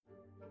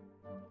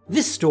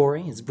This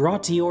story is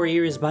brought to your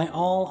ears by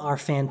all our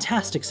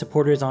fantastic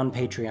supporters on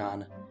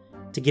Patreon.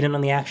 To get in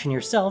on the action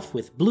yourself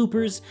with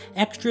bloopers,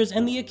 extras,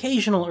 and the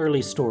occasional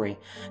early story,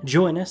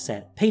 join us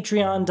at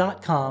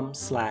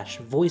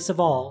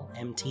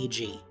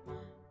patreon.com/voiceofallmtg.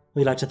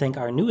 We'd like to thank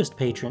our newest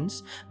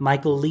patrons,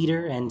 Michael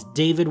Leader and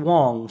David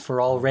Wong,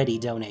 for already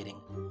donating.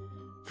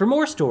 For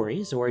more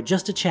stories or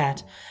just a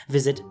chat,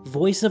 visit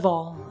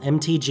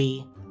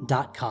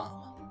voiceofallmtg.com.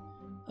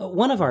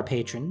 One of our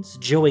patrons,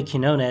 Joey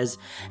Quinones,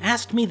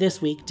 asked me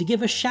this week to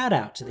give a shout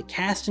out to the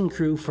cast and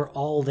crew for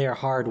all their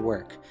hard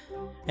work.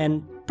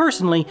 And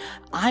personally,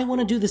 I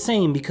want to do the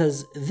same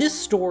because this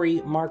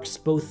story marks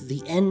both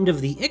the end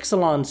of the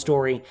Ixalan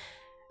story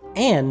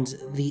and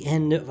the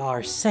end of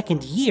our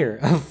second year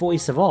of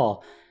Voice of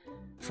All.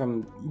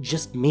 From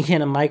just me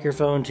and a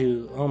microphone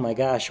to, oh my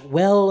gosh,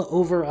 well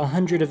over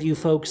 100 of you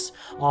folks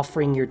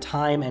offering your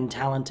time and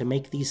talent to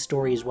make these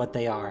stories what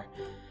they are.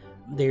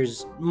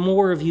 There's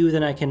more of you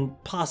than I can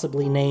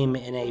possibly name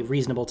in a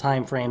reasonable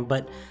time frame,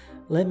 but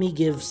let me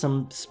give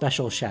some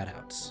special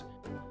shoutouts.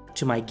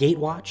 To my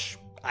Gatewatch,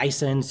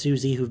 Isa and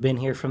Susie, who've been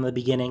here from the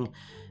beginning,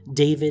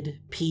 David,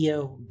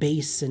 Pio,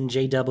 Bass, and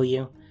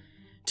JW.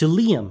 To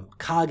Liam,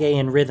 Kage,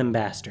 and Rhythm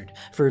Bastard,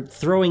 for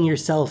throwing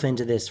yourself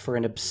into this for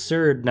an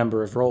absurd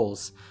number of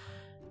roles.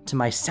 To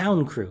my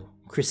sound crew,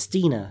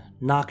 Christina,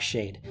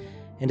 Nockshade,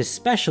 and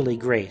especially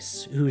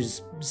Grace,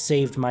 who's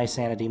saved my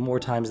sanity more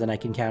times than I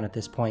can count at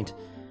this point.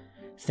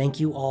 Thank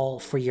you all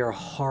for your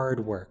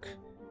hard work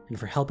and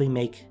for helping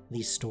make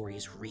these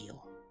stories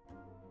real.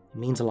 It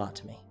means a lot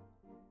to me.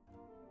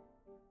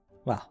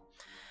 Well,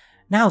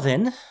 now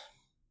then,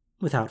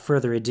 without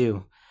further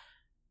ado,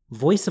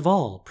 Voice of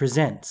All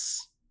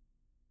presents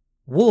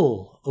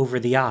Wool Over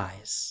the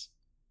Eyes,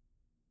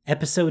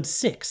 Episode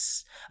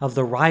 6 of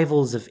the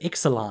Rivals of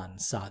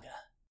Ixalan saga.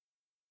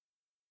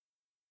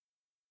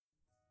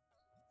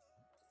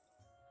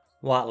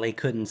 Whatley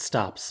couldn't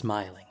stop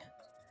smiling.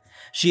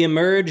 She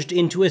emerged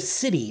into a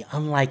city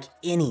unlike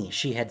any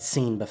she had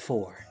seen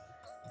before.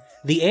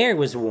 The air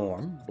was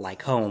warm,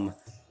 like home,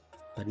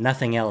 but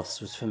nothing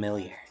else was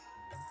familiar.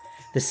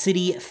 The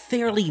city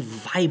fairly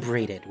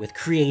vibrated with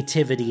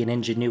creativity and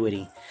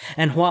ingenuity,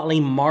 and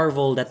Whatley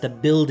marveled at the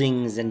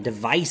buildings and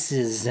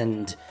devices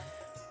and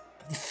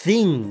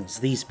things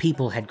these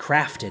people had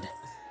crafted.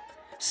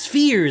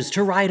 Spheres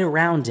to ride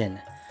around in,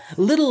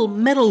 little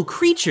metal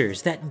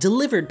creatures that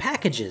delivered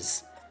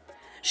packages.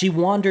 She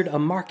wandered a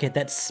market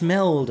that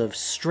smelled of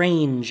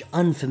strange,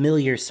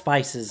 unfamiliar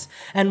spices,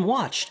 and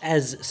watched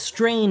as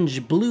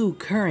strange blue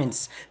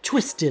currents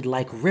twisted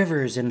like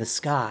rivers in the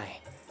sky.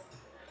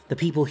 The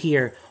people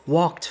here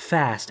walked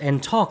fast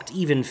and talked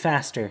even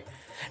faster,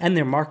 and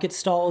their market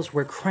stalls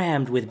were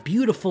crammed with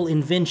beautiful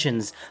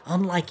inventions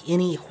unlike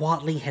any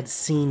Whatley had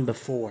seen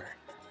before.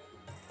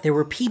 There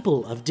were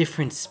people of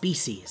different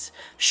species,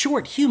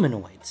 short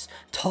humanoids,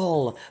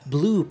 tall,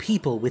 blue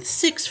people with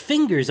 6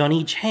 fingers on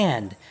each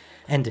hand,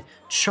 and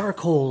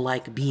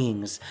charcoal-like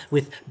beings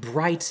with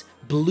bright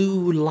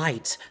blue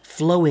light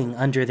flowing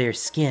under their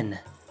skin.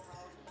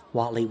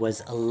 Whatley was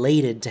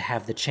elated to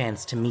have the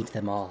chance to meet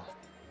them all.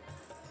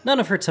 None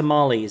of her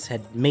tamales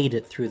had made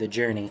it through the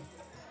journey.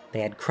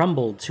 They had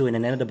crumbled to an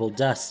inedible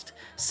dust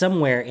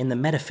somewhere in the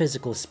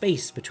metaphysical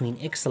space between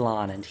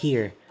Ixalan and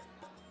here.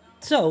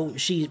 So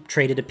she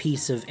traded a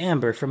piece of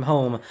amber from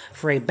home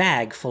for a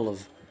bag full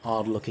of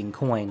odd-looking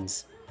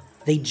coins.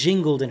 They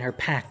jingled in her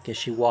pack as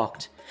she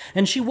walked,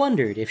 and she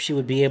wondered if she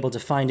would be able to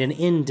find an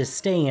inn to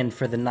stay in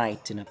for the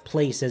night in a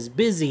place as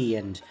busy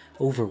and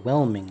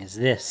overwhelming as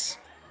this.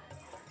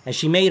 As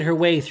she made her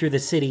way through the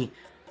city,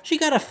 she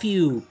got a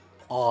few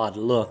odd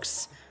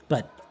looks,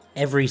 but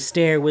every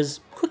stare was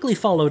quickly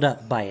followed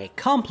up by a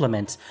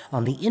compliment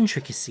on the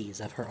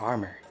intricacies of her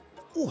armor.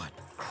 What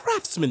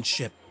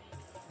craftsmanship!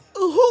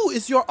 Who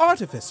is your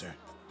artificer?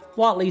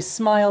 Whatley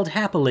smiled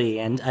happily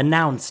and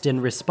announced in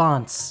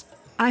response,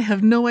 I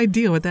have no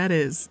idea what that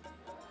is.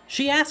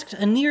 She asked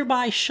a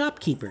nearby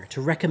shopkeeper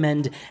to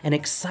recommend an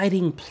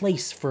exciting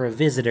place for a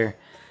visitor,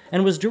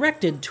 and was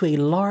directed to a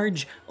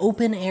large,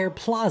 open-air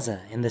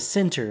plaza in the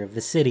center of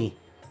the city.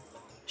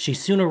 She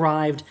soon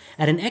arrived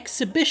at an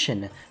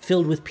exhibition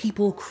filled with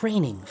people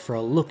craning for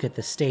a look at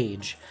the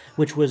stage,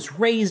 which was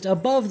raised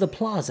above the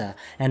plaza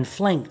and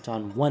flanked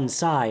on one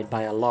side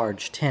by a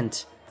large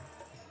tent.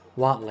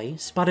 Whatley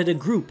spotted a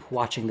group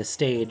watching the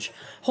stage,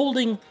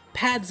 holding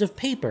pads of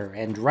paper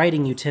and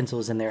writing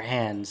utensils in their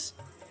hands.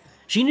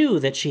 She knew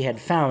that she had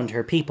found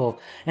her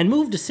people, and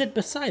moved to sit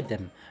beside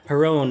them,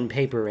 her own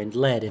paper and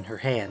lead in her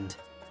hand.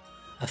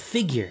 A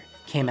figure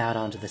came out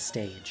onto the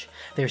stage,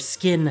 their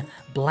skin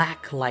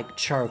black like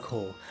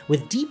charcoal,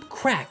 with deep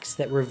cracks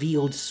that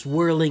revealed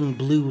swirling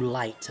blue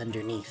light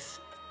underneath.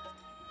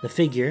 The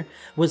figure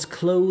was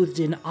clothed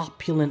in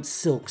opulent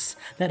silks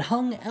that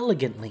hung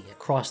elegantly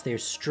across their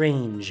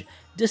strange,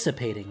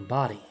 dissipating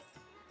body.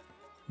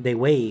 They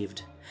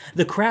waved.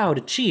 The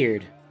crowd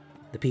cheered.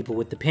 The people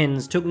with the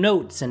pins took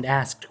notes and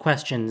asked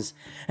questions,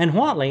 and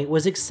Whatley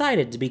was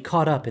excited to be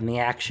caught up in the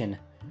action.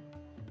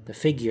 The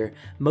figure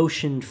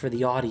motioned for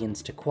the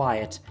audience to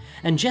quiet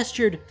and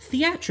gestured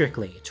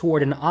theatrically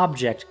toward an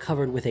object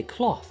covered with a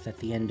cloth at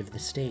the end of the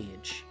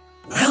stage.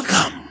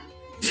 Welcome,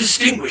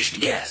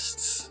 distinguished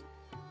guests.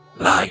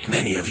 Like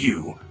many of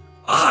you,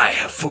 I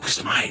have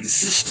focused my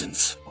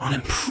existence on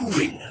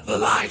improving the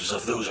lives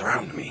of those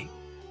around me.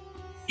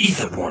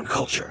 Etherborn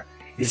culture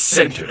is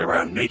centered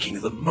around making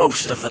the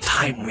most of the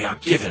time we are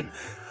given,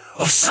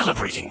 of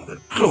celebrating the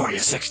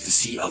glorious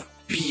ecstasy of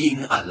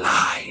being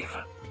alive.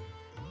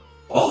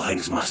 All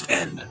things must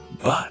end,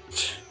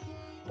 but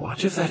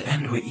what if that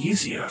end were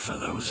easier for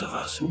those of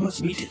us who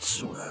must meet it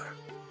sooner?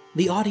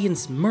 The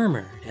audience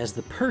murmured as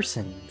the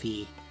person,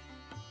 the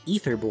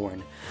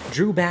Etherborn,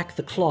 drew back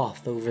the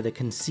cloth over the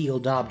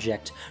concealed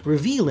object,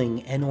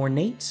 revealing an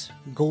ornate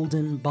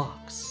golden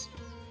box.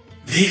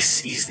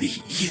 This is the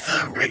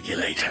Ether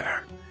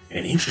Regulator,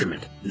 an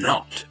instrument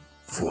not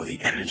for the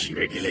energy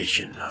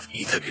regulation of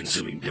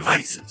ether-consuming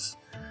devices,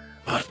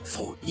 but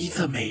for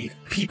ether-made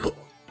people.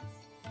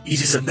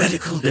 It is a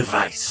medical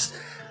device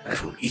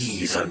that will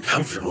ease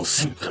uncomfortable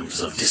symptoms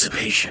of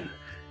dissipation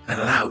and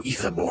allow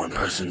etherborn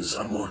persons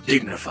a more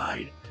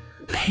dignified,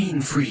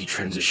 pain-free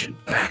transition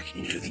back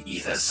into the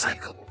ether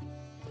cycle.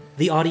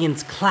 The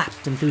audience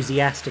clapped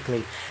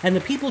enthusiastically, and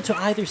the people to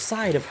either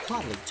side of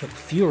Huatley took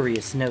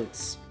furious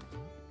notes.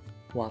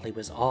 Huatley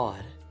was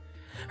awed.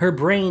 Her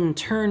brain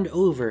turned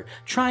over,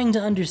 trying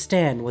to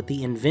understand what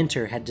the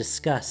inventor had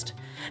discussed,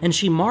 and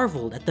she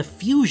marveled at the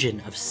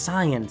fusion of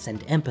science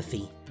and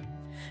empathy.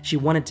 She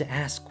wanted to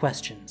ask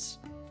questions.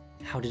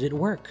 How did it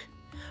work?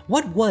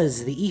 What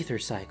was the ether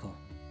cycle?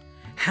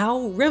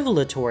 How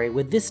revelatory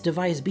would this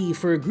device be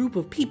for a group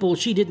of people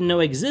she didn't know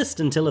exist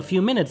until a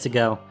few minutes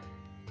ago?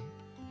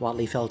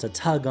 Huatley felt a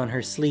tug on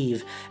her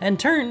sleeve and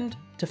turned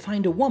to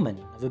find a woman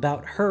of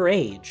about her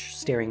age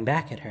staring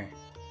back at her.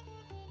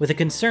 With a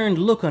concerned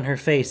look on her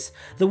face,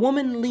 the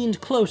woman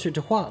leaned closer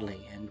to Huatley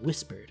and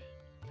whispered,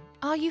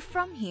 "Are you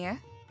from here?"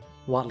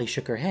 Huatley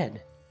shook her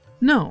head.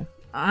 No,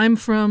 I'm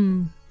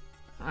from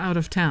out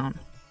of town.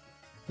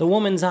 The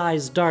woman's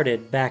eyes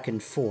darted back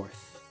and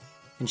forth,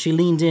 and she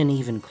leaned in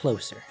even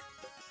closer.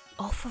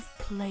 "Off of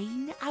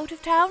plane out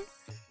of town?"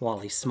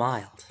 Huatley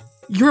smiled.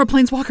 You're a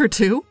planeswalker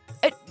too?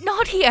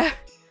 Not here!"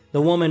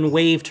 The woman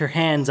waved her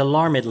hands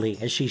alarmedly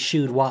as she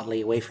shooed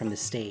Huatley away from the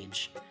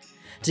stage.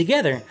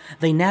 Together,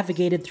 they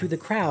navigated through the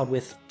crowd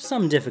with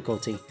some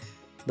difficulty.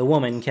 The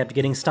woman kept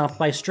getting stopped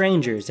by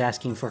strangers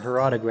asking for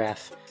her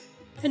autograph,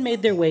 and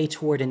made their way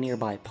toward a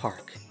nearby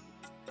park.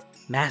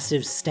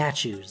 Massive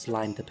statues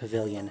lined the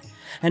pavilion,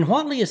 and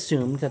Huatley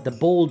assumed that the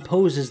bold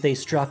poses they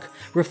struck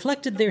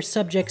reflected their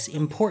subjects'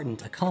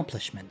 important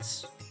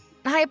accomplishments.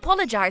 "I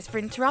apologize for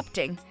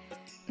interrupting.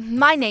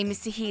 My name is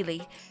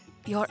Saheeli.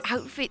 Your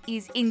outfit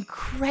is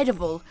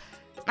incredible.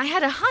 I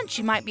had a hunch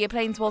you might be a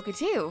planeswalker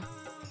too."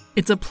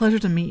 It's a pleasure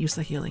to meet you,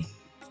 Saheeli.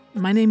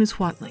 My name is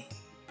Huatley.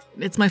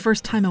 It's my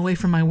first time away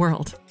from my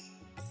world.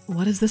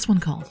 What is this one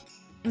called?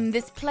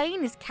 This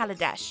plane is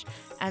Kaladesh,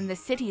 and the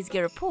city is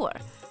Girapur.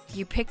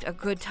 You picked a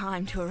good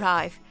time to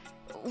arrive.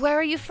 Where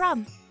are you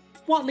from?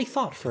 Huatley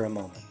thought for a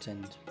moment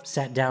and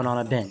sat down on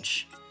a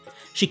bench.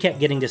 She kept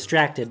getting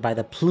distracted by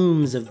the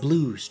plumes of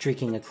blue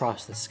streaking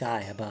across the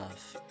sky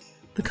above.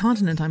 The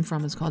continent I'm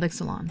from is called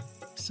Ixalan,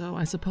 so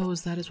I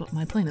suppose that is what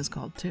my plane is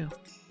called too.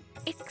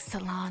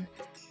 Ixalan.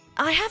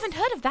 I haven't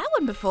heard of that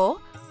one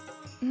before.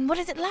 What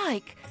is it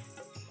like?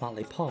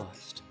 Huatley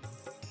paused.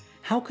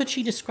 How could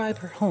she describe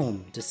her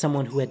home to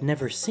someone who had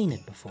never seen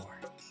it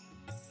before?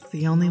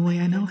 The only way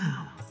I know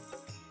how.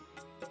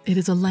 It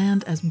is a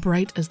land as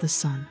bright as the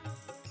sun.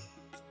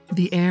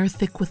 The air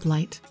thick with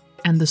light,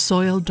 and the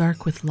soil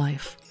dark with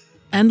life.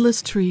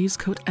 Endless trees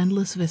coat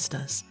endless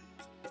vistas,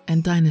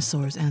 and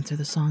dinosaurs answer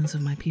the songs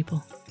of my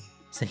people.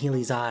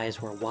 Saheeli's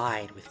eyes were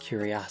wide with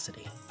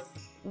curiosity.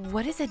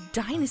 What is a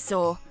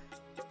dinosaur?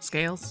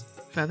 Scales,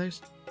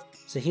 feathers,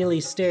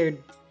 Saheeli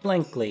stared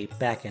blankly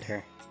back at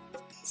her.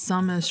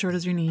 some as short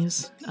as your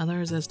knees,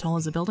 others as tall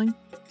as a building.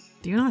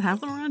 Do you not have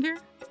them around here?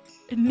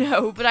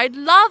 No, but I'd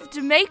love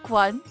to make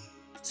one.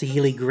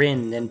 Saheeli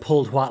grinned and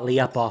pulled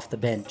Huatley up off the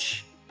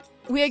bench.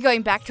 We're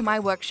going back to my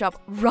workshop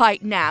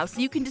right now, so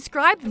you can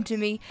describe them to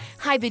me.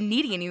 I've been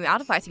needing a new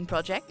artificing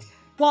project.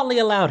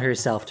 Huatley allowed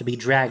herself to be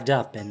dragged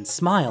up and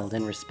smiled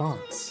in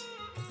response.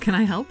 Can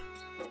I help?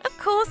 Of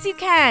course you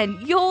can.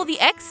 You're the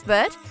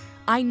expert.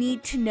 I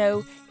need to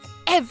know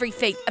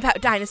everything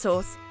about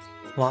dinosaurs.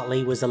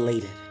 Huatley was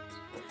elated.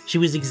 She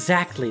was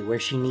exactly where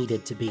she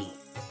needed to be.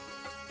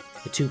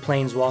 The two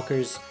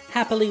planeswalkers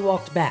happily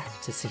walked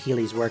back to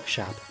Saheeli's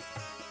workshop,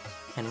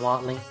 and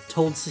Huatley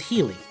told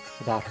Saheeli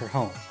about her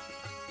home.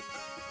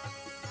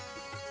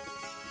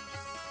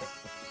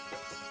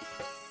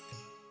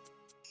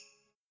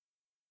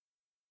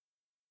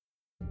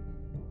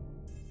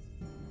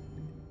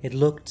 It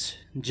looked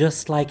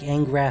just like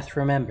Angrath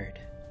remembered.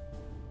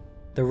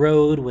 The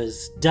road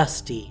was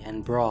dusty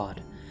and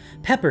broad,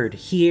 peppered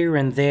here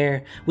and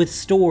there with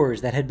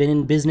stores that had been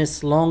in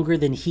business longer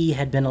than he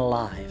had been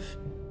alive.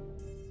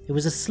 It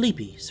was a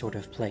sleepy sort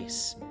of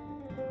place,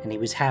 and he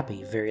was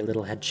happy very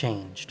little had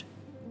changed.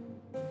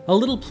 A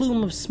little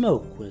plume of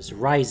smoke was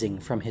rising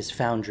from his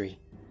foundry.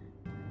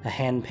 A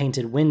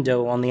hand-painted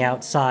window on the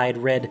outside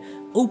read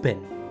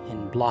 "Open"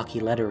 in blocky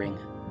lettering.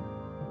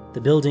 The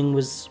building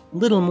was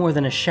little more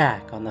than a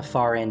shack on the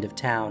far end of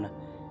town,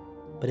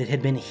 but it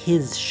had been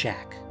his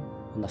shack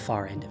on the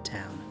far end of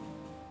town.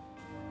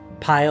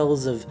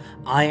 Piles of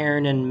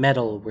iron and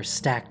metal were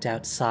stacked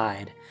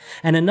outside,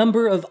 and a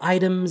number of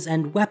items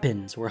and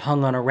weapons were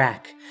hung on a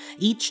rack,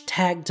 each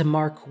tagged to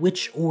mark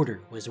which order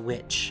was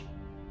which.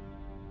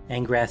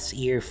 Angrath's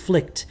ear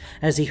flicked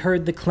as he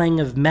heard the clang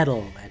of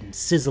metal and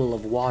sizzle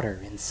of water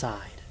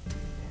inside.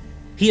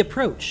 He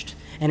approached,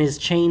 and his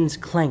chains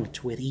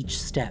clanked with each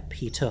step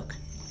he took.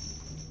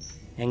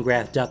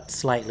 Angrath ducked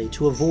slightly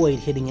to avoid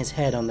hitting his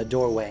head on the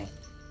doorway.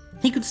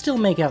 He could still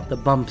make out the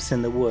bumps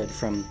in the wood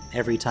from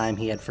every time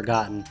he had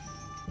forgotten,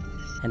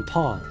 and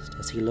paused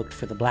as he looked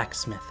for the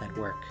blacksmith at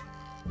work.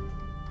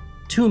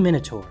 2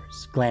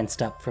 minotaurs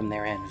glanced up from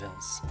their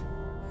anvils.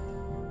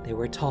 They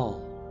were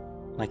tall,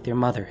 like their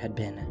mother had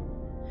been.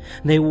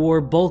 They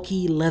wore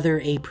bulky leather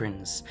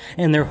aprons,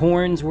 and their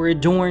horns were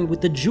adorned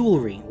with the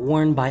jewelry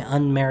worn by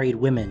unmarried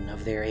women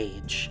of their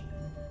age.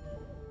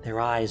 Their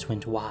eyes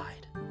went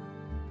wide.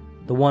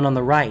 The one on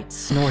the right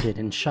snorted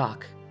in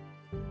shock.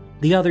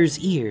 The other's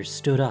ears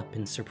stood up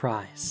in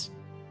surprise.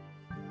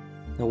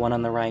 The one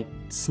on the right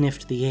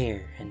sniffed the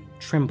air and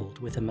trembled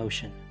with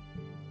emotion.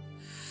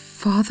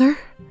 Father?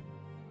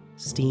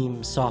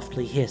 Steam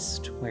softly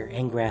hissed where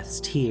Angrath's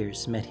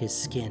tears met his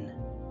skin.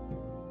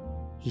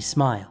 He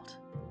smiled.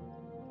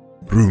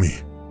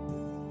 Rumi.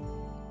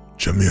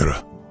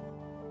 Jamira.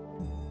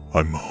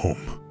 I'm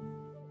home.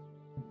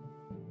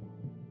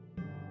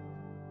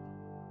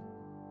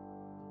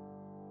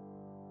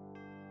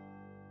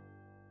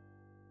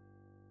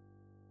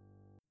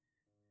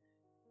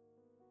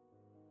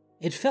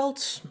 It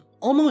felt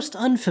almost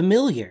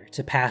unfamiliar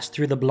to pass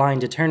through the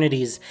blind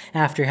eternities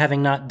after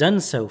having not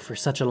done so for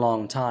such a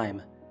long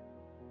time.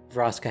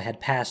 Vraska had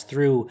passed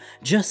through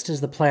just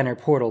as the planar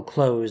portal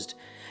closed,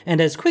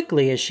 and as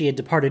quickly as she had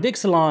departed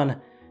Ixalan,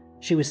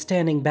 she was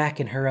standing back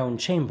in her own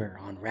chamber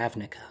on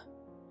Ravnica.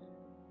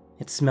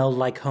 It smelled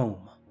like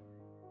home.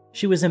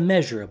 She was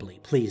immeasurably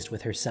pleased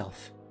with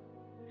herself.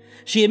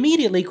 She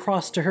immediately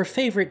crossed to her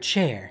favorite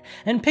chair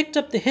and picked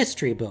up the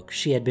history book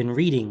she had been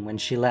reading when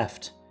she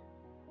left.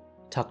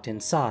 Tucked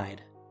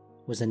inside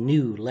was a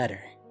new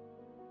letter.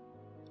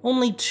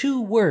 Only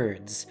 2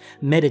 words,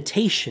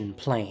 meditation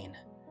plane,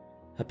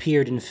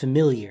 appeared in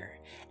familiar,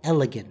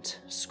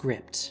 elegant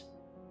script.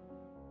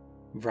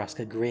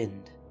 Vraska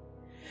grinned.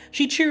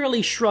 She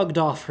cheerily shrugged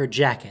off her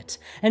jacket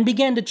and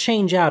began to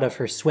change out of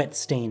her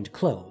sweat-stained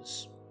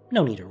clothes.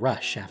 No need to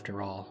rush,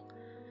 after all.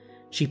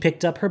 She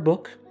picked up her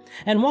book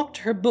and walked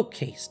to her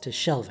bookcase to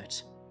shelve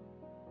it.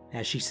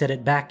 As she set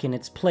it back in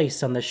its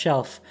place on the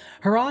shelf,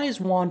 her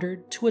eyes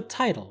wandered to a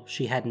title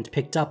she hadn't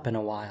picked up in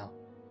a while.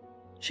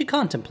 She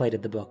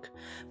contemplated the book,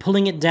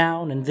 pulling it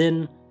down and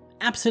then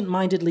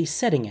absent-mindedly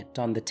setting it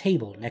on the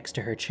table next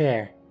to her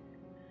chair.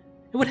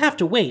 It would have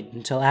to wait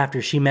until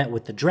after she met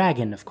with the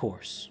dragon, of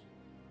course.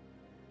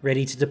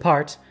 Ready to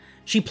depart,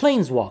 she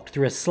planeswalked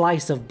through a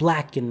slice of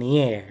black in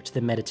the air to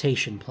the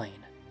meditation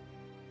plane.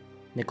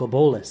 Nicol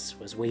Bolas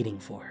was waiting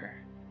for her.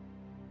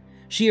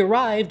 She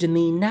arrived in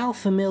the now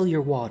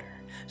familiar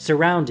water,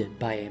 surrounded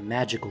by a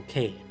magical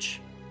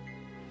cage.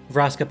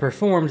 Vraska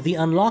performed the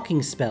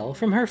unlocking spell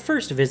from her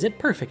first visit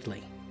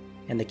perfectly,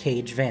 and the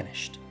cage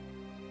vanished.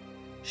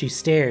 She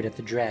stared at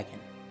the dragon,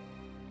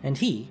 and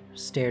he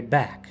stared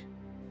back.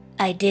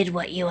 I did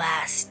what you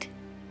asked.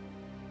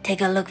 Take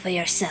a look for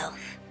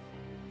yourself.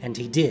 And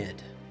he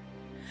did.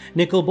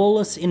 Nicol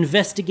Bolas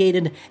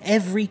investigated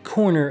every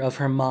corner of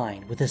her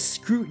mind with a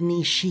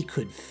scrutiny she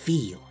could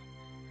feel.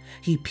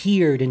 He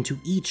peered into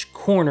each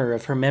corner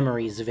of her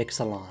memories of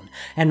Ixalan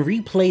and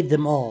replayed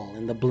them all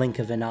in the blink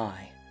of an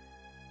eye.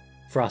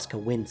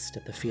 Vraska winced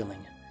at the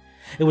feeling.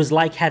 It was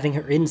like having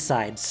her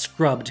insides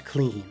scrubbed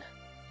clean.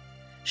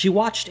 She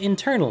watched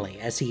internally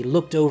as he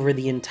looked over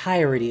the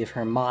entirety of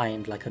her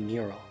mind like a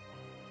mural.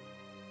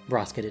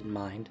 Vraska didn't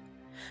mind.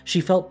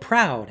 She felt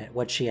proud at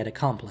what she had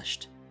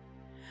accomplished.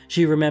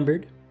 She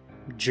remembered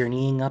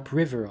journeying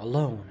upriver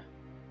alone,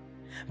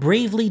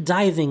 bravely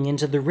diving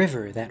into the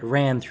river that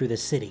ran through the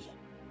city,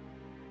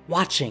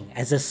 watching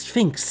as a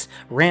sphinx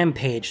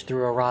rampaged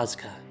through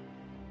Orazca,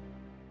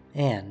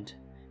 and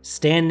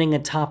standing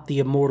atop the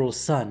immortal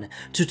sun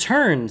to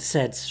turn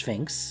said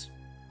sphinx,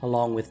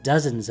 along with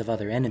dozens of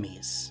other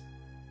enemies,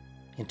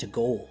 into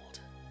gold.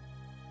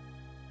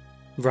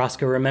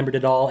 Vraska remembered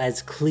it all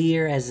as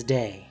clear as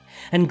day,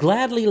 and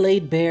gladly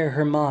laid bare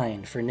her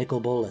mind for Nicol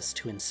Bolas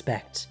to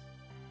inspect.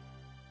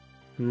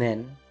 And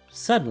then,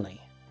 suddenly,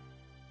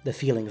 the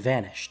feeling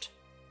vanished.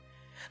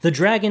 The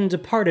dragon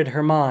departed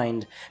her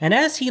mind, and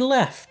as he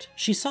left,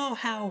 she saw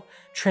how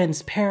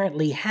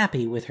transparently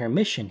happy with her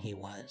mission he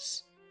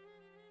was.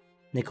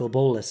 Nicol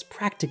Bolas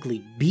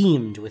practically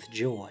beamed with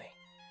joy.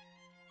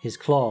 His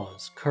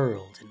claws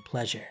curled in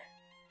pleasure.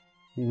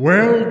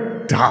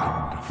 Well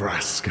done,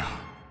 Vraska.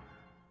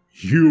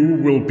 You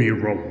will be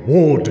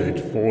rewarded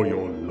for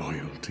your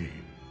loyalty.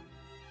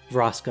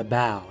 Vraska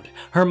bowed,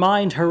 her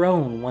mind her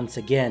own once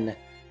again,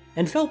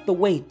 and felt the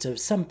weight of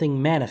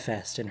something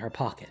manifest in her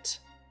pocket.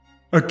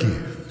 A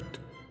gift.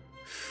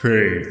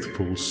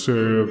 Faithful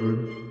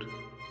servant,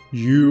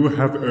 you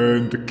have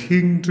earned a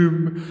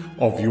kingdom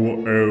of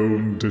your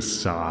own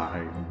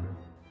design.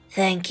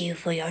 Thank you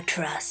for your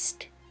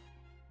trust.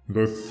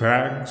 The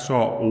thanks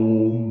are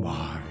all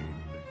mine.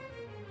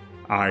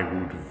 I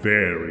would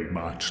very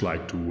much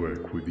like to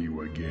work with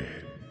you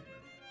again.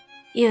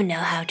 You know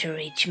how to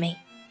reach me.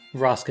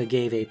 Vraska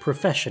gave a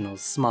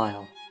professional's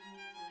smile.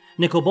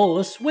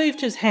 Nicol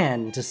waved his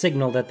hand to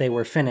signal that they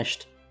were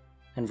finished,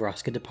 and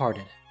Vraska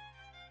departed.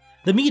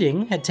 The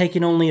meeting had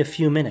taken only a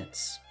few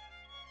minutes.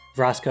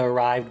 Vraska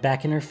arrived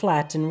back in her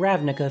flat in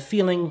Ravnica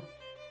feeling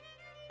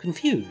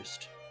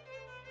confused.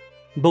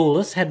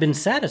 Bolus had been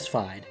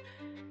satisfied,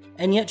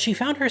 and yet she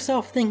found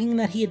herself thinking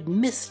that he had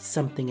missed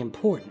something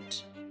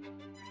important.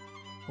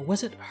 Or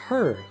was it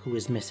her who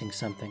was missing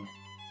something?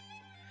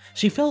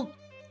 She felt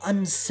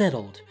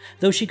unsettled,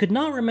 though she could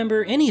not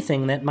remember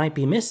anything that might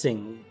be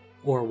missing,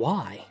 or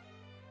why.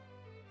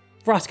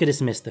 Vraska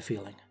dismissed the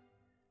feeling.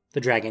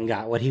 The dragon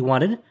got what he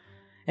wanted,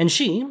 and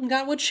she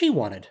got what she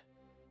wanted.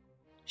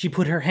 She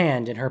put her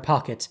hand in her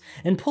pocket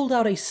and pulled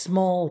out a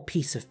small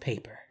piece of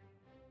paper.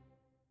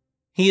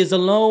 "He is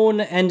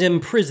alone and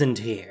imprisoned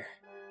here,"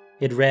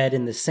 it read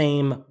in the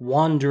same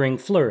wandering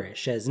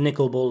flourish as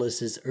Nicol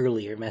Bolas's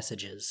earlier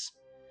messages.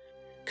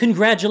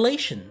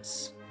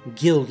 "Congratulations,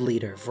 Guild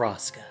Leader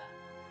Vraska."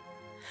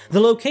 The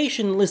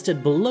location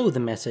listed below the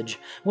message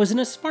was in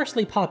a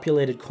sparsely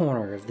populated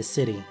corner of the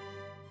city.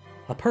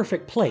 A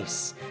perfect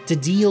place to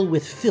deal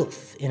with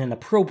filth in an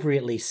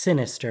appropriately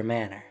sinister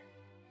manner.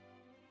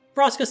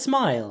 Vraska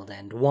smiled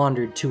and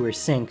wandered to her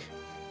sink.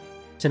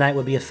 Tonight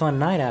would be a fun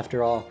night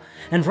after all,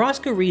 and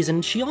Vraska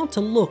reasoned she ought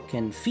to look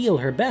and feel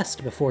her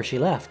best before she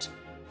left.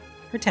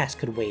 Her task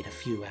could wait a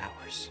few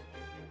hours.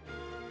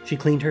 She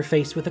cleaned her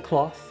face with a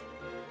cloth,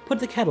 put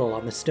the kettle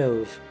on the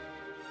stove,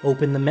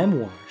 opened the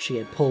memoir she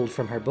had pulled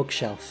from her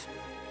bookshelf,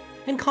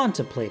 and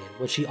contemplated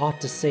what she ought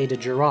to say to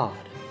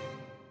Gerard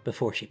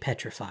before she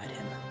petrified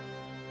him.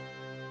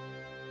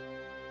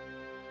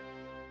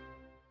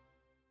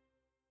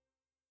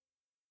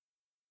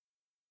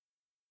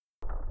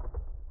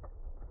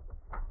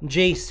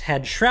 Jace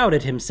had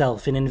shrouded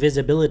himself in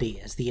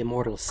invisibility as the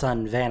immortal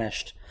sun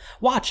vanished,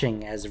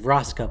 watching as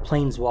Vraska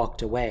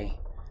planeswalked away.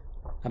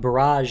 A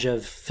barrage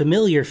of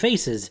familiar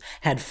faces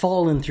had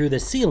fallen through the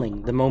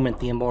ceiling the moment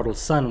the immortal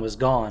sun was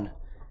gone.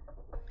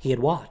 He had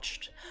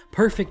watched,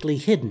 perfectly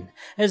hidden,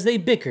 as they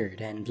bickered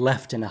and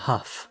left in a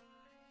huff.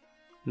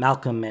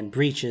 Malcolm and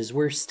Breeches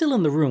were still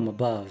in the room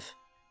above.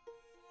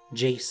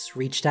 Jace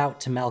reached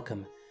out to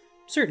Malcolm,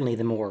 certainly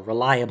the more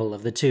reliable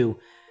of the two,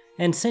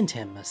 and sent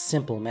him a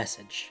simple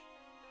message.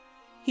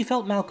 He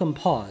felt Malcolm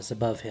pause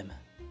above him.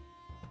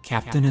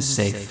 Captain is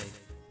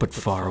safe, but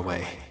far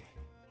away.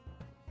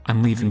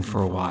 I'm leaving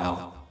for a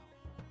while,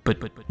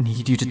 but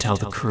need you to tell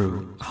the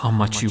crew how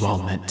much you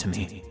all meant to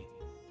me.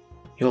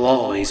 You'll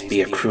always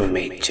be a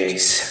crewmate,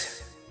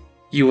 Jace.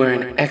 You were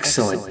an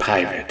excellent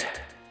pirate.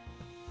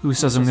 Who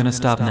says I'm gonna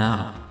stop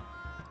now?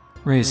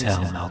 Raise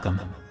hell, Malcolm.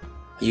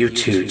 You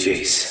too,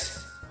 Jace.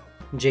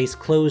 Jace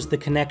closed the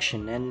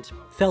connection and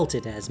felt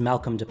it as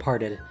Malcolm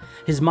departed,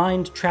 his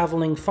mind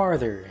traveling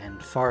farther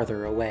and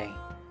farther away.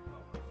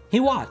 He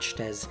watched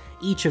as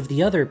each of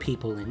the other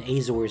people in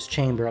Azor's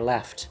chamber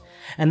left,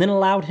 and then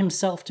allowed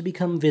himself to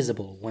become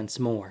visible once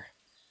more.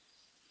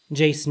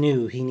 Jace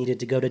knew he needed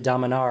to go to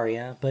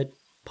Dominaria, but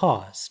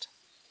paused.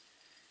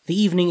 The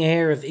evening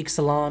air of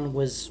Ixalan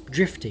was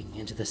drifting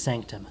into the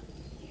sanctum.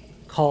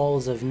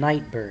 Calls of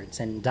night birds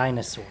and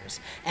dinosaurs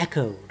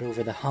echoed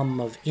over the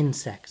hum of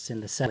insects in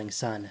the setting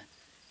sun.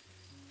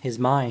 His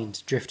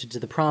mind drifted to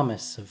the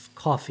promise of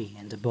coffee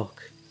and a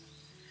book.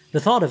 The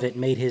thought of it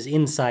made his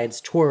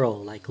insides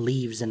twirl like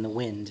leaves in the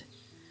wind.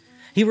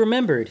 He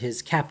remembered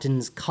his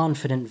captain's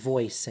confident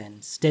voice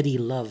and steady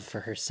love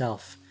for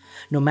herself,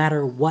 no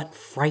matter what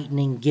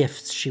frightening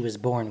gifts she was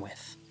born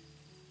with.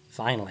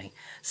 Finally,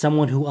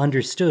 someone who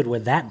understood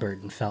what that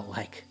burden felt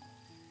like.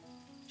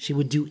 She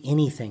would do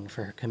anything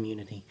for her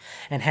community,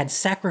 and had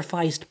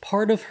sacrificed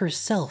part of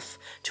herself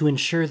to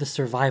ensure the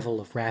survival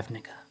of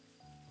Ravnica.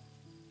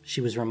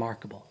 She was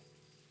remarkable,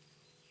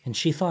 and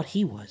she thought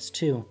he was,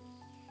 too.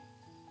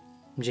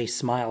 Jace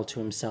smiled to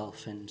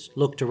himself and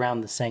looked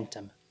around the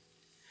sanctum.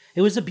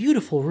 It was a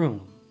beautiful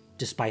room,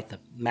 despite the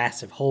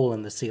massive hole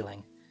in the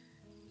ceiling.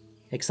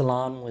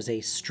 Ixalan was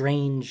a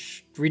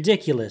strange,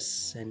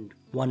 ridiculous, and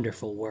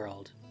wonderful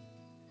world.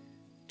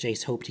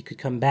 Jace hoped he could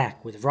come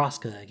back with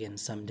Vraska again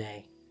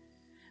someday.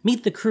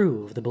 Meet the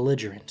crew of the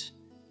Belligerent.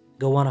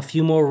 Go on a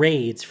few more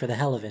raids for the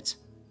hell of it.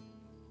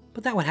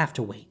 But that would have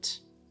to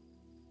wait.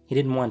 He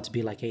didn't want to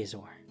be like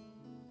Azor.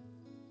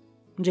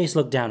 Jace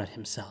looked down at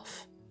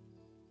himself.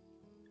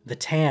 The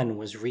tan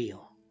was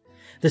real.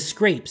 The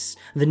scrapes,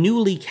 the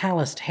newly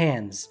calloused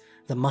hands,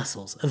 the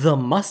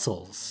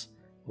muscles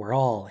were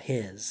all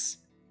his.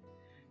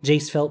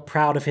 Jace felt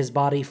proud of his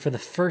body for the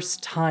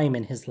first time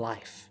in his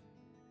life.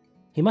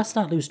 He must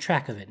not lose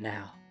track of it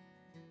now.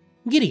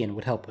 Gideon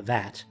would help with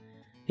that.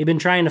 He'd been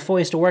trying to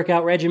foist a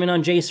workout regimen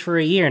on Jace for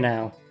a year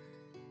now.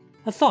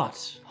 A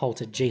thought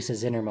halted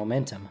Jace's inner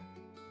momentum.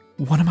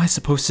 What am I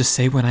supposed to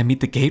say when I meet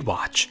the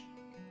Gatewatch?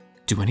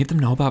 Do any of them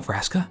know about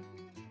Vraska?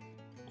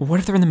 What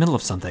if they're in the middle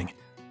of something?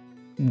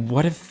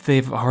 What if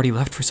they've already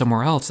left for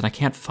somewhere else and I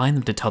can't find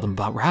them to tell them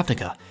about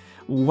Ravnica?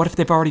 What if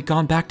they've already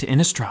gone back to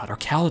Innistrad or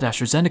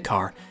Kaladesh or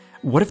Zendikar?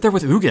 What if they're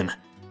with Ugin?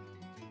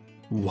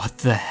 What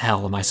the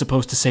hell am I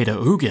supposed to say to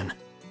Ugin?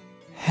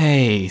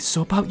 Hey,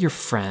 so about your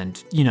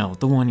friend, you know,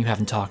 the one you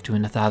haven't talked to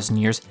in 1,000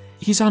 years,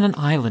 he's on an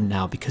island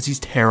now because he's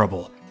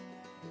terrible.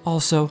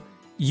 Also,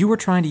 you were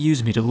trying to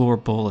use me to lure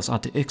Bolas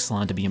onto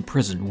Ixalan to be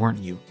imprisoned, weren't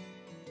you?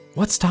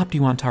 What stopped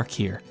you on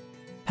Tarkir?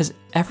 Has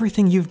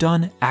everything you've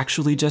done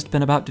actually just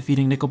been about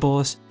defeating Nicol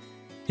Bolas?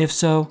 If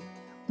so,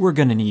 we're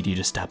gonna need you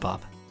to step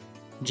up.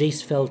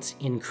 Jace felt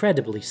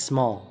incredibly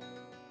small.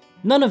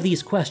 None of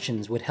these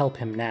questions would help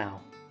him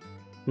now.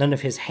 None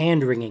of his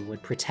hand-wringing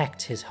would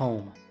protect his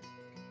home.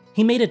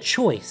 He made a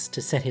choice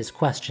to set his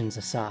questions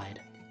aside.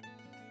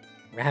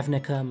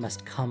 Ravnica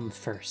must come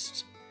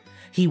first.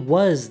 He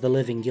was the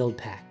living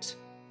Guildpact,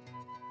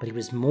 but he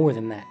was more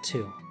than that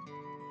too.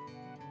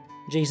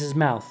 Jace's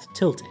mouth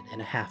tilted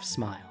in a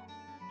half-smile.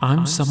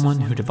 I'm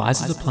someone who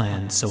devises a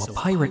plan so a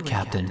pirate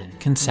captain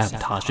can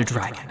sabotage a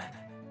dragon.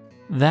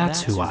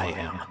 That's who I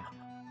am.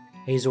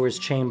 Azor's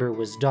chamber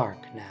was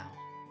dark now.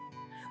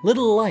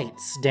 Little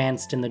lights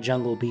danced in the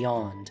jungle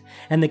beyond,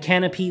 and the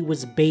canopy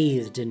was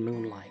bathed in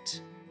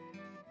moonlight.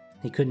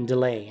 He couldn't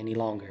delay any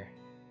longer.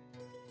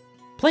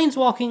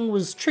 Planeswalking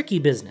was tricky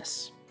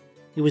business.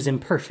 It was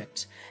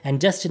imperfect, and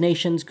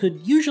destinations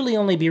could usually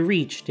only be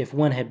reached if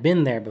one had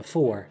been there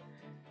before.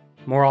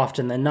 More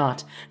often than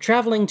not,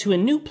 traveling to a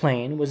new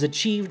plane was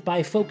achieved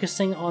by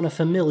focusing on a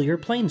familiar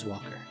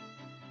planeswalker.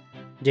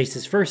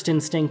 Jace's first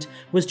instinct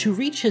was to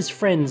reach his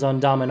friends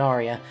on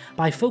Dominaria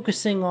by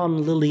focusing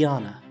on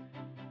Liliana.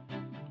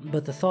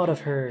 But the thought of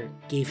her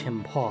gave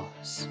him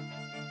pause.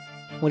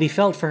 What he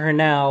felt for her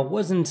now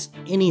wasn't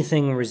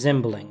anything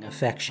resembling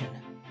affection.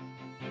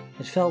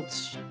 It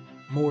felt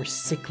more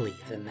sickly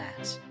than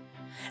that.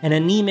 An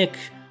anemic,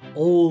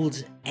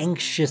 old,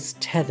 anxious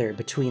tether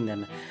between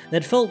them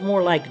that felt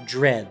more like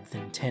dread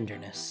than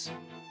tenderness.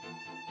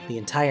 The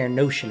entire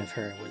notion of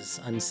her was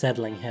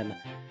unsettling him,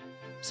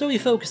 so he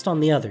focused on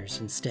the others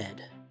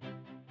instead.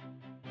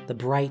 The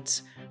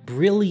bright,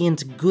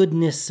 brilliant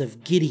goodness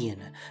of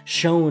Gideon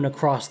shone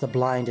across the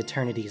blind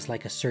eternities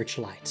like a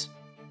searchlight.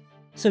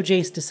 So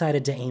Jace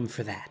decided to aim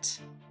for that.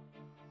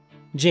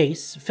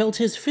 Jace felt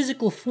his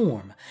physical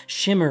form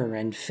shimmer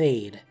and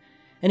fade,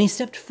 and he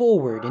stepped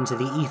forward into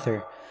the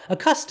ether,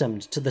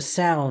 accustomed to the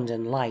sound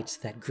and light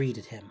that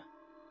greeted him.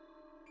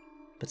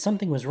 But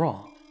something was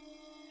wrong.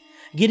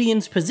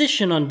 Gideon's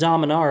position on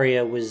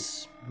Dominaria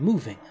was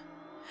moving.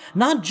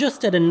 Not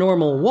just at a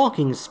normal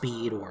walking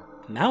speed or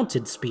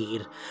mounted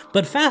speed,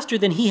 but faster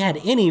than he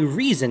had any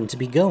reason to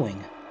be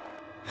going.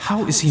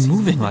 How is he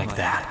moving like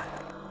that?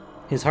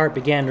 His heart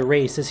began to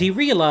race as he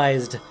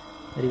realized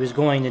that he was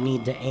going to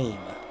need to aim.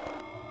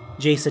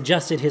 Jace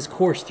adjusted his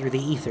course through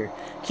the ether,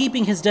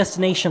 keeping his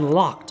destination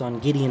locked on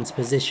Gideon's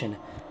position,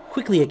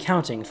 quickly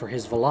accounting for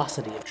his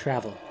velocity of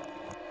travel.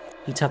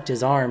 He tucked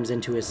his arms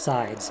into his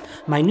sides,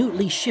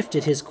 minutely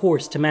shifted his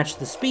course to match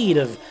the speed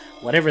of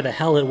whatever the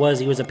hell it was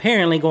he was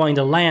apparently going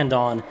to land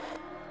on,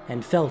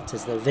 and felt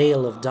as the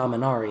Vale of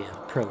Dominaria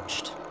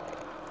approached.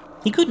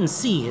 He couldn't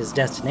see his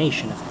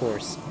destination, of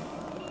course,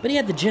 but he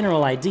had the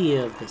general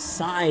idea of the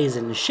size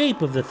and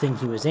shape of the thing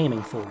he was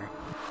aiming for.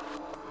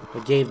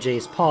 What gave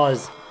Jace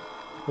pause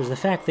was the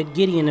fact that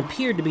Gideon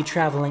appeared to be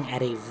traveling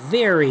at a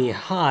very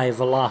high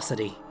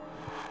velocity.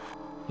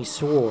 He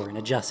swore and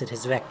adjusted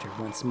his vector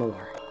once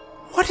more.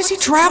 What is he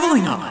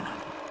traveling on?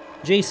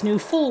 Jace knew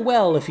full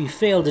well if he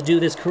failed to do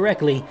this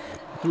correctly,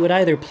 he would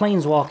either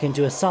planeswalk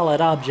into a solid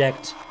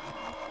object,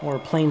 or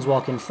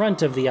planeswalk in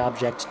front of the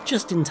object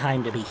just in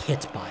time to be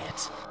hit by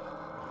it.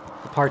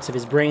 The parts of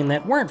his brain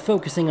that weren't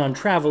focusing on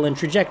travel and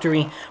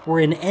trajectory were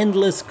an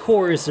endless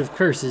chorus of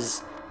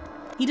curses.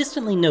 He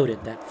distantly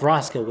noted that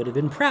Vraska would have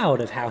been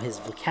proud of how his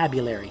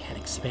vocabulary had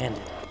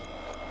expanded.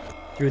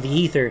 Through the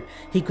ether,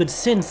 he could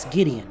sense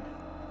Gideon,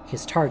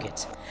 his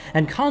target,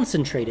 and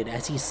concentrated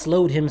as he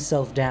slowed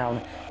himself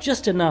down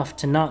just enough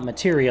to not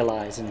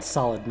materialize in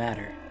solid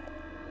matter.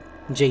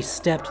 Jace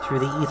stepped through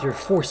the ether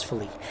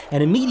forcefully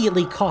and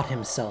immediately caught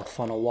himself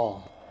on a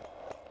wall.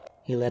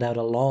 He let out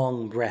a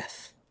long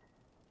breath,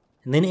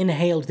 and then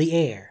inhaled the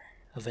air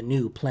of a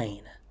new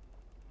plane.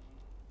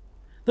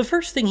 The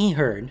first thing he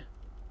heard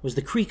was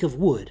the creak of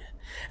wood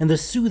and the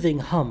soothing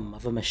hum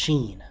of a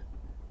machine.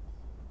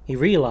 He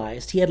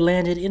realized he had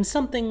landed in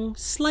something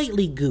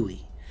slightly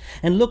gooey,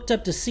 and looked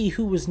up to see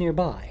who was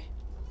nearby.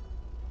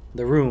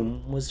 The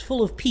room was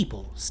full of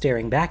people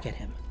staring back at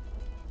him.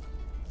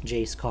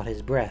 Jace caught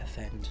his breath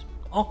and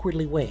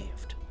awkwardly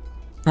waved.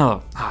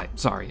 Oh, hi,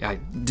 sorry, I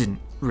didn't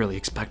really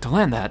expect to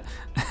land that.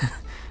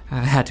 I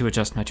had to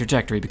adjust my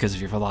trajectory because of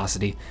your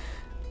velocity.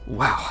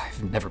 Wow,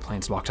 I've never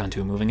planeswalked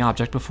onto a moving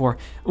object before.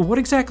 What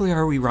exactly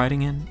are we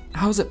riding in?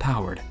 How is it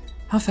powered?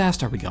 How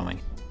fast are we going?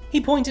 He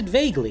pointed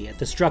vaguely at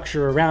the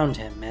structure around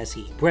him as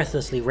he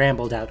breathlessly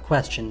rambled out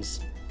questions.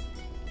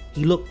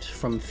 He looked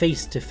from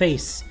face to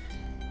face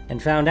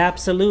and found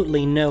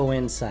absolutely no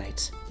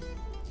insight.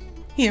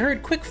 He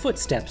heard quick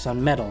footsteps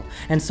on metal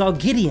and saw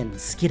Gideon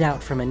skid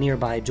out from a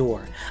nearby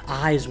door,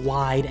 eyes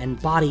wide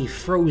and body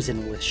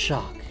frozen with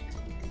shock.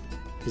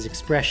 His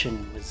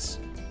expression was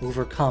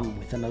overcome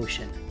with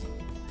emotion.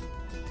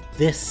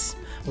 This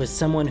was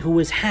someone who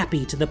was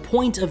happy to the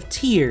point of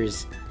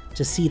tears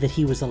to see that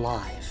he was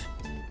alive.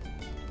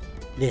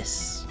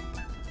 This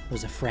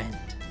was a friend.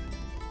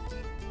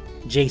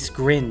 Jace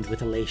grinned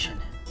with elation.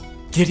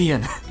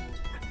 Gideon,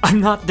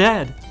 I'm not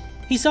dead.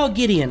 He saw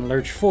Gideon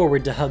lurch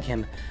forward to hug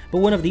him, but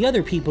one of the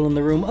other people in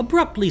the room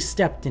abruptly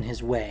stepped in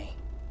his way.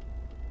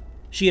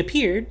 She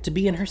appeared to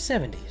be in her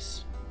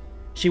 70s.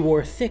 She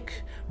wore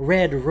thick,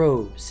 red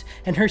robes,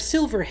 and her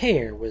silver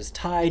hair was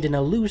tied in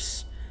a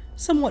loose,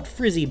 somewhat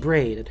frizzy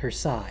braid at her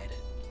side.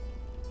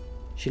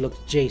 She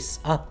looked Jace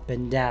up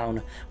and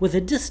down with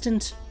a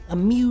distant,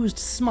 amused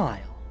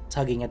smile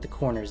tugging at the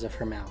corners of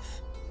her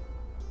mouth.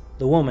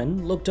 The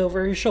woman looked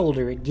over her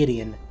shoulder at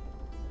Gideon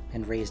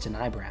and raised an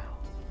eyebrow.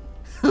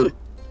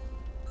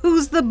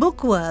 Who's the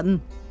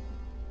bookworm?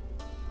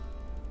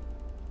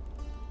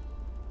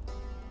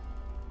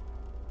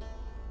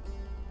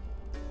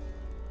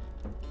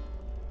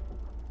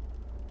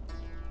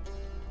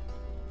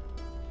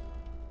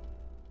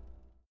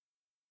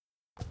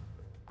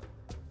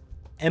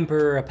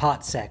 Emperor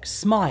Apotsek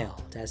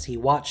smiled as he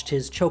watched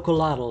his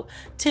chocolatl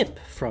tip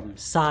from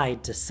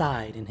side to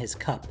side in his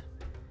cup.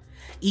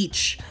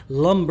 Each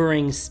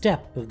lumbering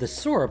step of the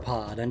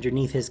sauropod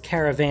underneath his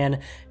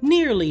caravan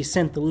nearly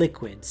sent the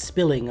liquid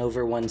spilling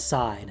over one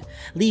side,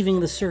 leaving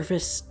the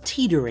surface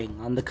teetering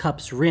on the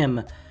cup's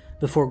rim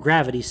before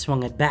gravity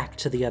swung it back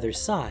to the other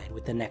side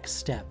with the next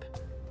step.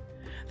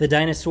 The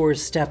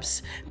dinosaur's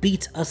steps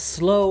beat a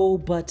slow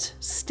but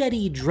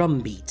steady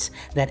drumbeat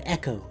that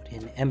echoed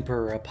in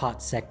Emperor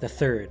Apotsek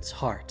III's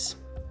heart.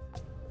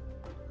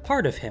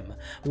 Part of him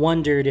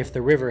wondered if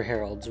the River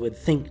Heralds would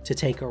think to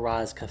take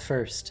Orazca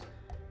first,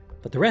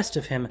 but the rest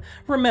of him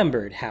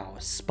remembered how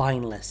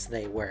spineless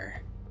they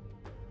were.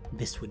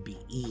 This would be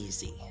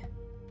easy.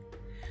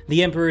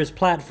 The Emperor's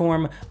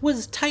platform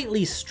was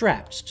tightly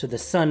strapped to the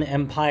Sun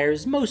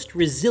Empire's most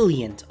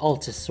resilient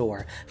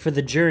Altasaur for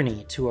the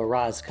journey to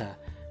Orazca,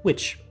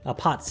 which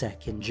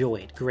Apotsek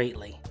enjoyed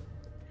greatly.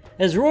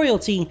 As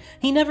royalty,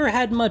 he never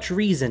had much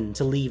reason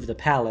to leave the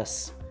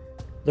palace.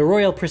 The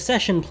royal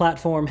procession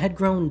platform had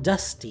grown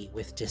dusty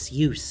with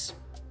disuse.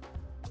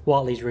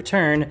 Huatli's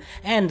return,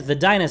 and the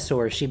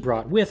dinosaur she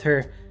brought with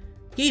her,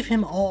 gave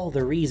him all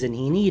the reason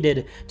he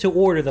needed to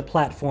order the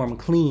platform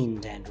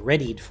cleaned and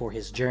readied for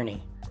his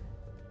journey.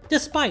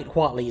 Despite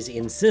Huatli's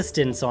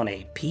insistence on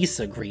a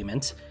peace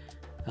agreement,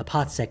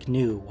 Apotsek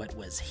knew what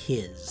was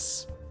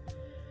his.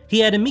 He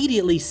had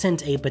immediately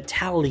sent a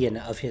battalion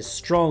of his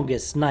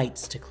strongest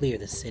knights to clear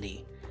the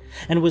city,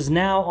 and was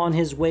now on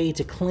his way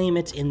to claim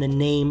it in the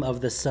name of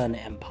the Sun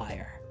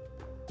Empire.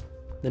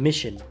 The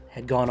mission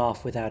had gone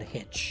off without a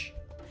hitch.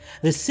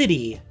 The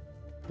city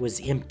was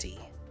empty.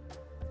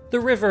 The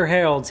River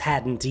Heralds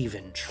hadn't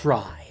even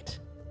tried.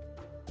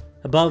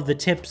 Above the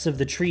tips of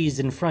the trees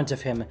in front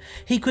of him,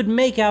 he could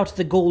make out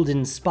the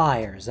golden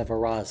spires of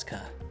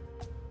Orazca.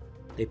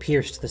 They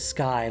pierced the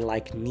sky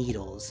like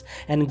needles,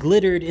 and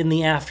glittered in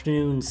the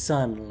afternoon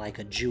sun like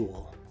a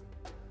jewel.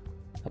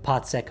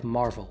 Apotsek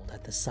marveled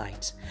at the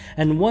sight,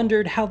 and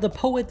wondered how the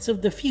poets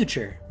of the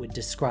future would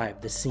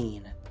describe the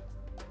scene.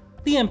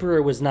 The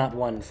Emperor was not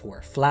one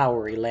for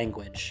flowery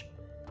language.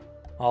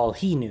 All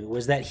he knew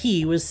was that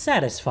he was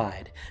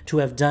satisfied to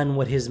have done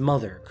what his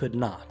mother could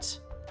not.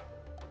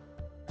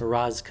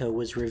 Orazca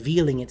was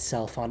revealing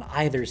itself on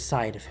either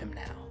side of him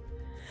now.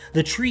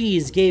 The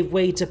trees gave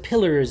way to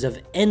pillars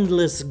of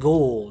endless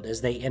gold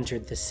as they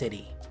entered the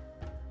city.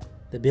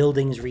 The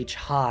buildings reached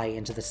high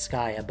into the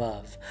sky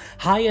above,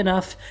 high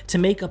enough to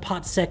make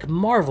Apotsek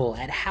marvel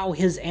at how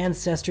his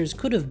ancestors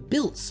could have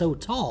built so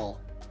tall.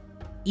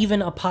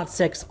 Even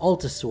Apotsek's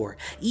Altasaur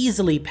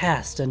easily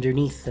passed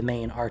underneath the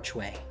main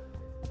archway.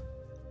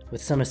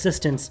 With some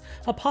assistance,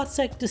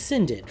 Apotsek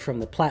descended from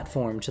the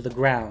platform to the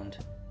ground.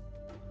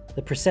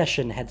 The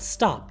procession had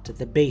stopped at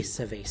the base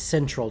of a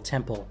central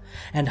temple,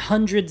 and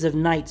hundreds of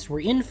knights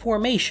were in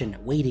formation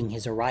waiting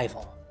his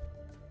arrival.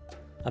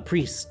 A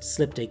priest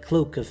slipped a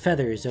cloak of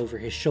feathers over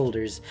his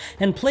shoulders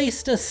and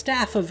placed a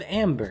staff of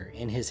amber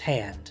in his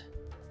hand.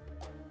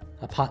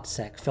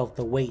 Apotsek felt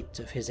the weight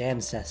of his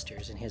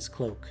ancestors in his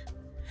cloak.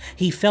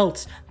 He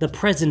felt the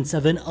presence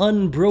of an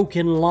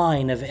unbroken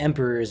line of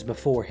emperors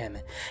before him,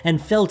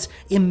 and felt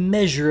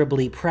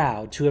immeasurably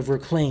proud to have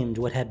reclaimed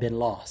what had been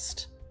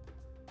lost.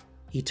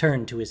 He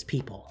turned to his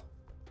people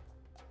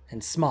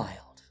and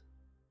smiled.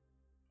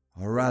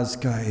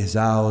 Orazca is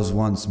ours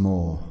once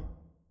more.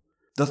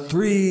 The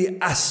three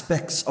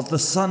aspects of the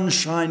sun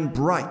shine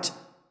bright,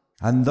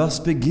 and thus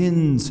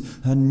begins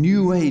a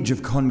new age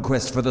of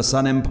conquest for the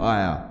Sun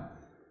Empire.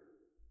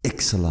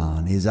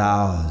 Ixalan is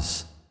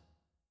ours,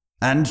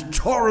 and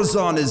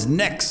Torozon is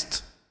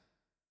next.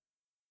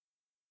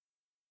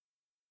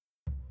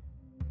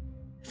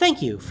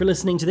 Thank you for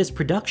listening to this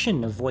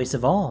production of Voice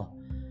of All.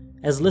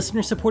 As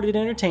listener-supported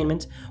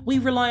entertainment, we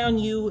rely on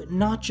you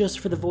not just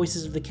for the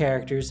voices of the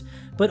characters,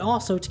 but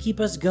also to keep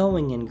us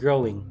going and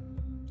growing.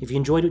 If you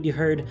enjoyed what you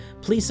heard,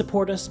 please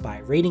support us by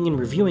rating and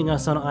reviewing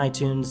us on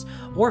iTunes,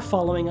 or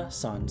following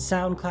us on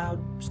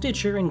SoundCloud,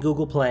 Stitcher, and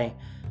Google Play,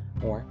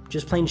 or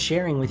just plain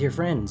sharing with your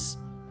friends.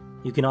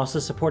 You can also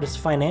support us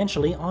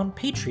financially on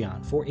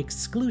Patreon for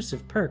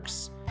exclusive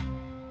perks.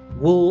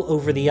 Wool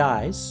Over the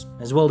Eyes,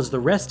 as well as the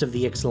rest of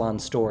the Ixalan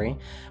story,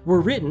 were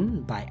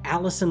written by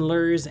Allison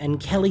Lurs and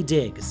Kelly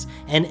Diggs,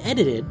 and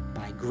edited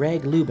by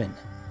Greg Lubin,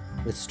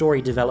 with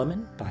story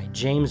development by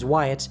James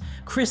Wyatt,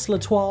 Chris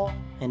Latoile,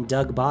 and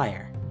Doug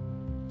Beyer.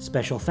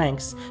 Special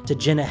thanks to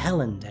Jenna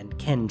Helland and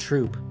Ken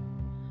Troop.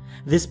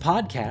 This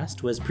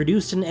podcast was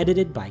produced and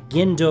edited by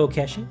Gendo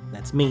Keshi,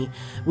 that's me,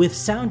 with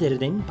sound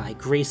editing by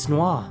Grace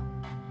Noir.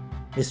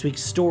 This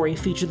week's story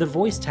featured the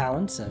voice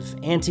talents of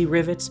Auntie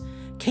Rivet,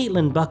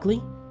 Caitlin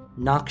Buckley,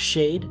 Knox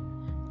Shade,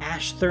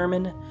 Ash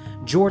Thurman,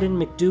 Jordan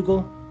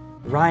McDougall,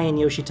 Ryan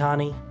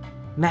Yoshitani,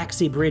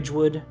 Maxie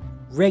Bridgewood,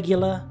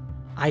 Regula,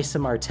 Isa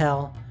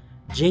Martell,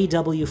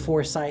 J.W.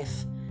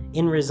 Forsyth,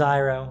 Inra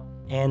Zyro,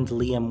 and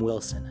Liam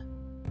Wilson.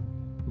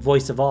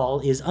 Voice of All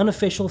is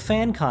unofficial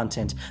fan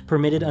content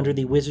permitted under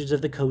the Wizards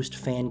of the Coast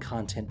fan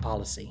content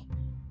policy.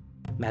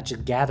 Magic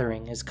the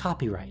Gathering is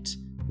copyright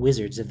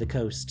Wizards of the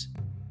Coast.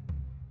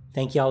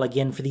 Thank y'all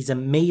again for these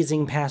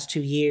amazing past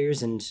 2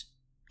 years, and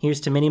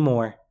here's to many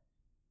more.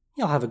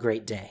 Y'all have a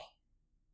great day.